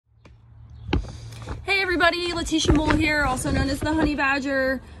everybody, Lateesha Mohl here, also known as the Honey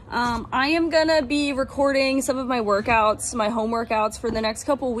Badger. I am gonna be recording some of my workouts, my home workouts for the next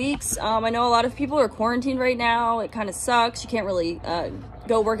couple weeks. I know a lot of people are quarantined right now. It kind of sucks. You can't really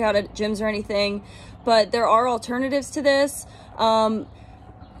go work out at gyms or anything, but there are alternatives to this.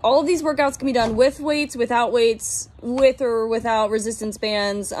 All of these workouts can be done with weights, without weights, with or without resistance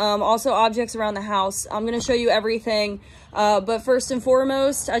bands, also objects around the house. I'm going to show you everything. But first and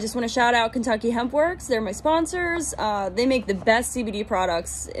foremost, I just want to shout out Kentucky Hemp Works. They're my sponsors. They make the best CBD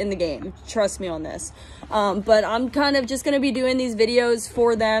products in the game. Trust me on this. But I'm kind of just going to be doing these videos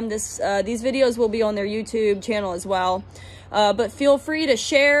for them. These videos will be on their YouTube channel as well. But feel free to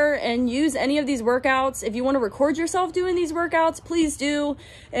share and use any of these workouts. If you want to record yourself doing these workouts, please do.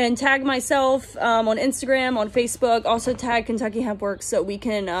 And tag myself on Instagram, on Facebook. Also tag Kentucky Hemp Works so we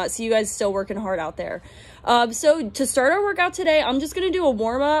can see you guys still working hard out there. So to start our workout today, I'm just going to do a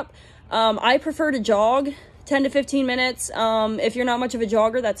warm-up. I prefer to jog 10 to 15 minutes. If you're not much of a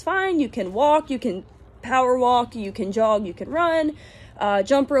jogger, that's fine. You can walk, you can power walk, you can jog, you can run,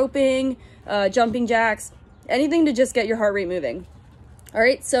 jump roping, jumping jacks. Anything to just get your heart rate moving. All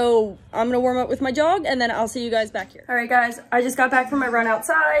right, so I'm gonna warm up with my jog and then I'll see you guys back here. All right guys, I just got back from my run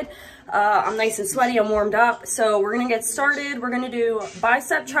outside. I'm nice and sweaty, I'm warmed up. So we're gonna get started. We're gonna do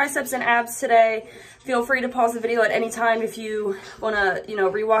bicep, triceps, and abs today. Feel free to pause the video at any time if you wanna,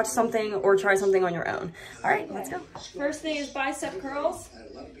 rewatch something or try something on your own. All right, let's go. First thing is bicep curls.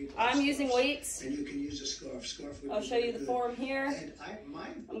 I'm using weights. And you can use a scarf. I'll show you the form here.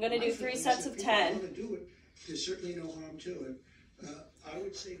 I'm gonna do 3 sets of 10. There's certainly no harm to it. I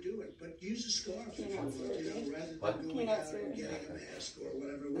would say do it, but use a scarf if you want, rather than going out and getting a mask or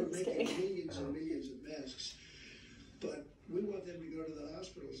whatever. We're making millions and millions of masks, but we want them to go to the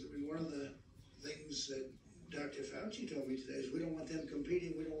hospitals. I mean, one of the things that Dr. Fauci told me today is we don't want them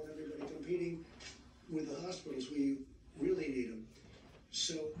competing. We don't want everybody competing with the hospitals. We really need them.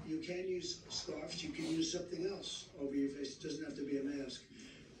 So you can use scarves. You can use something else over your face. It doesn't have to be a mask.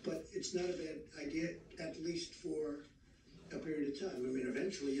 But it's not a bad idea, at least for a period of time. I mean,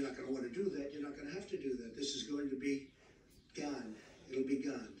 eventually you're not going to want to do that. You're not going to have to do that. This is going to be gone. It'll be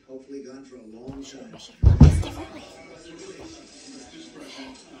gone. Hopefully gone for a long time. The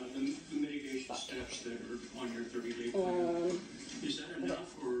mitigation steps that are on your 30-day plan, is that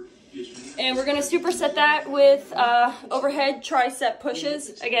enough or is and we're going to superset that with overhead tricep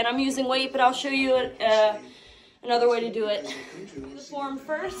pushes. Again, I'm using weight, but I'll show you another way to do it. The form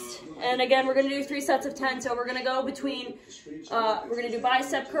first, and again, we're going to do 3 sets of 10. So we're going to go between, we're going to do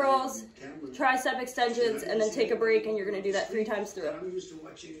bicep curls, tricep extensions, and then take a break, and you're going to do that 3 times through. I'm used to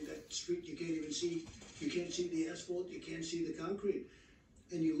watching that street. You can't even see, you can't see the asphalt, you can't see the concrete.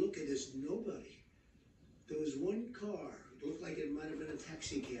 And you look at this, nobody. There was one car, it looked like it might have been a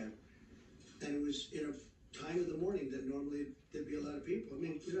taxi cab, and it was in a time of the morning that normally there'd be a lot of people. I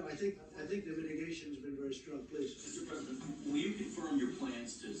mean, I think the mitigation's been very strong. Please. Mr. President, will you confirm your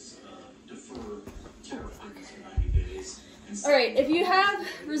plans to defer tariff payments for 90 days? All right, if you have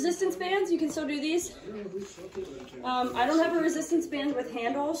resistance bands, you can still do these. I don't have a resistance band with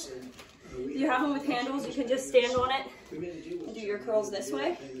handles. If you have one with handles, you can just stand on it and do your curls this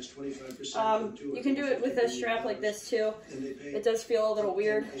way. You can do it with a strap like this too. It does feel a little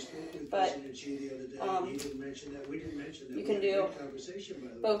weird, but you can do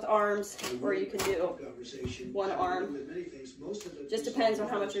both arms, or you can do one arm. Just depends on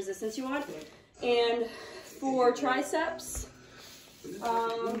how much resistance you want. And for triceps, I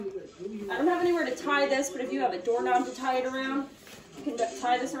don't have anywhere to tie this, but if you have a doorknob to tie it around, you can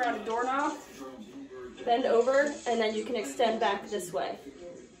tie this around a doorknob, bend over, and then you can extend back this way.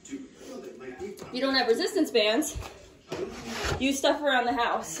 You don't have resistance bands, use stuff around the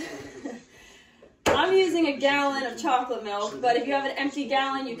house. I'm using a gallon of chocolate milk, but if you have an empty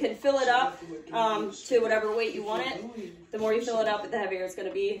gallon, you can fill it up to whatever weight you want it. The more you fill it up, the heavier it's going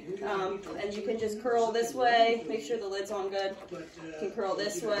to be. And you can just curl this way, make sure the lid's on good. You can curl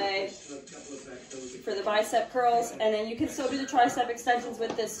this way for the bicep curls, and then you can still do the tricep extensions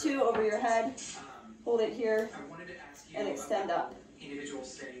with this too, over your head. Hold it here and extend up.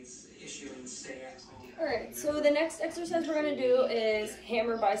 Alright, so the next exercise we're going to do is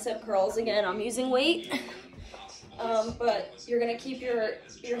hammer bicep curls. Again, I'm using weight, but you're going to keep your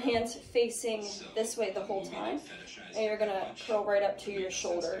hands facing this way the whole time, and you're going to curl right up to your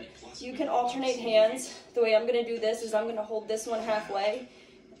shoulder. You can alternate hands. The way I'm going to do this is I'm going to hold this one halfway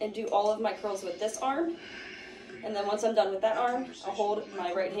and do all of my curls with this arm, and then once I'm done with that arm, I'll hold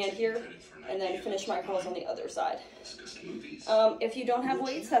my right hand here and then finish my curls on the other side. If you don't have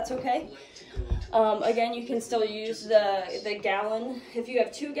weights, that's okay. Again, you can still use the gallon. If you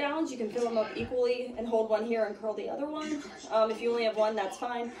have 2 gallons, you can fill them up equally and hold one here and curl the other one. If you only have one, that's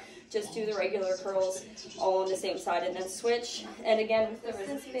fine. Just do the regular curls all on the same side and then switch. And again, with the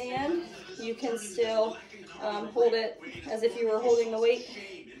resistance band, you can still hold it as if you were holding the weight.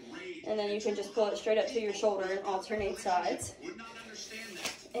 And then you can just pull it straight up to your shoulder and alternate sides.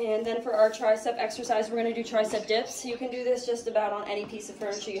 And then for our tricep exercise, we're going to do tricep dips. You can do this just about on any piece of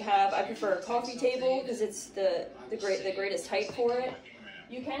furniture you have. I prefer a coffee table because it's the greatest height for it.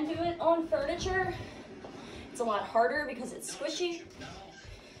 You can do it on furniture. It's a lot harder because it's squishy.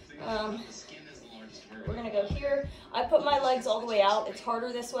 We're going to go here. I put my legs all the way out. It's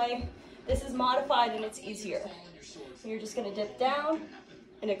harder this way. This is modified and it's easier. You're just going to dip down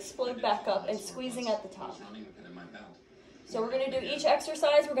and explode back up and squeezing at the top. So we're going to do each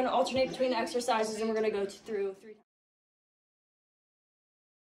exercise. We're going to alternate between the exercises and we're going to go through 3 times.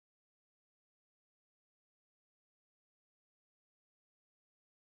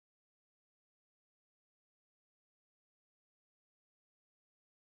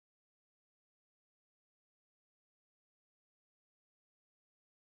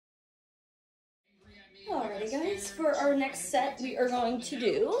 Alrighty guys, for our next set we are going to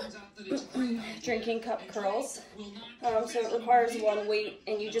do drinking cup curls. So it requires one weight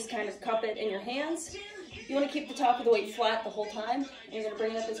and you just kind of cup it in your hands. You want to keep the top of the weight flat the whole time. And you're going to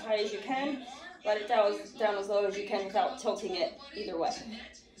bring it up as high as you can. Let it down as low as you can without tilting it either way.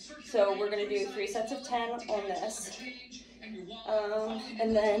 So we're going to do 3 sets of 10 on this.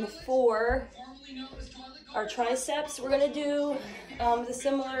 And then for our triceps, we're going to do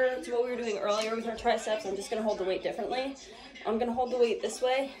similar to what we were doing earlier with our triceps. I'm just going to hold the weight differently. I'm going to hold the weight this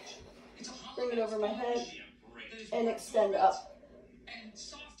way, bring it over my head, and extend up.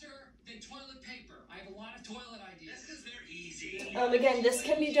 Again, this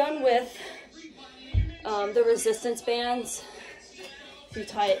can be done with the resistance bands. If you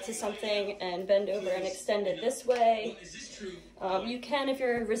tie it to something and bend over and extend it this way. You can, if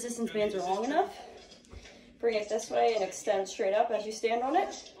your resistance bands are long enough, bring it this way and extend straight up as you stand on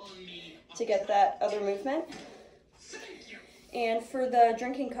it to get that other movement. And for the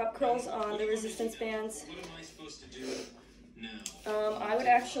drinking cup curls on the resistance bands, I would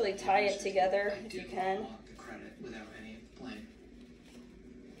actually tie it together if you can.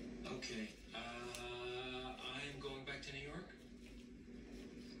 Okay, I'm going back to New York.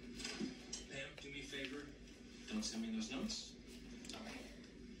 Pam, do me a favor. Don't send me those notes.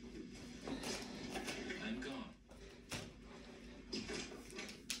 I'm gone.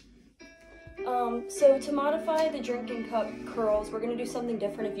 So to modify the drinking cup curls, we're going to do something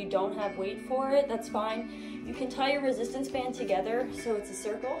different. If you don't have weight for it, that's fine. You can tie your resistance band together so it's a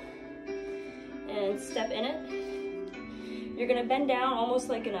circle and step in it. You're going to bend down almost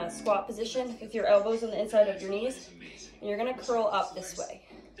like in a squat position with your elbows on the inside of your knees, and you're going to curl up this way.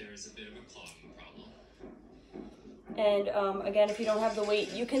 There's a bit of a clogging problem. And again, if you don't have the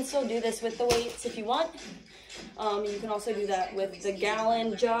weight, you can still do this with the weights if you want. You can also do that with the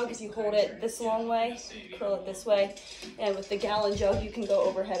gallon jug. If you hold it this long way, curl it this way. And with the gallon jug, you can go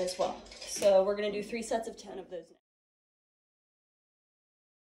overhead as well. So we're going to do 3 sets of 10 of those now.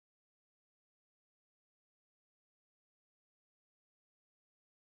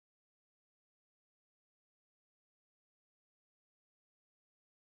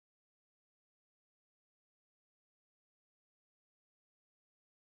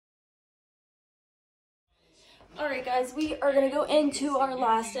 Alright guys, we are going to go into our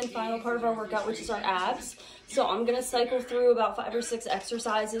last and final part of our workout, which is our abs. So I'm going to cycle through about 5 or 6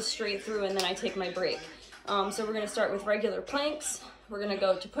 exercises straight through, and then I take my break. So we're going to start with regular planks. We're going to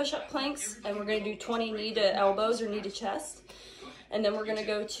go to push-up planks, and we're going to do 20 knee to elbows or knee to chest. And then we're going to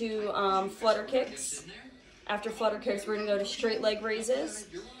go to flutter kicks. After flutter kicks, we're going to go to straight leg raises.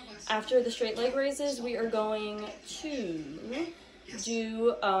 After the straight leg raises, we are going to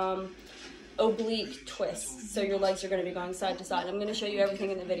do oblique twists. So your legs are going to be going side to side. I'm going to show you everything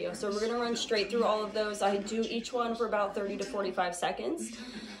in the video. So we're going to run straight through all of those. I do each one for about 30 to 45 seconds.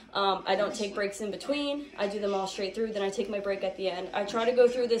 I don't take breaks in between. I do them all straight through, then I take my break at the end. I try to go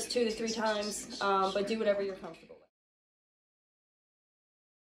through this 2 to 3 times, but do whatever you're comfortable.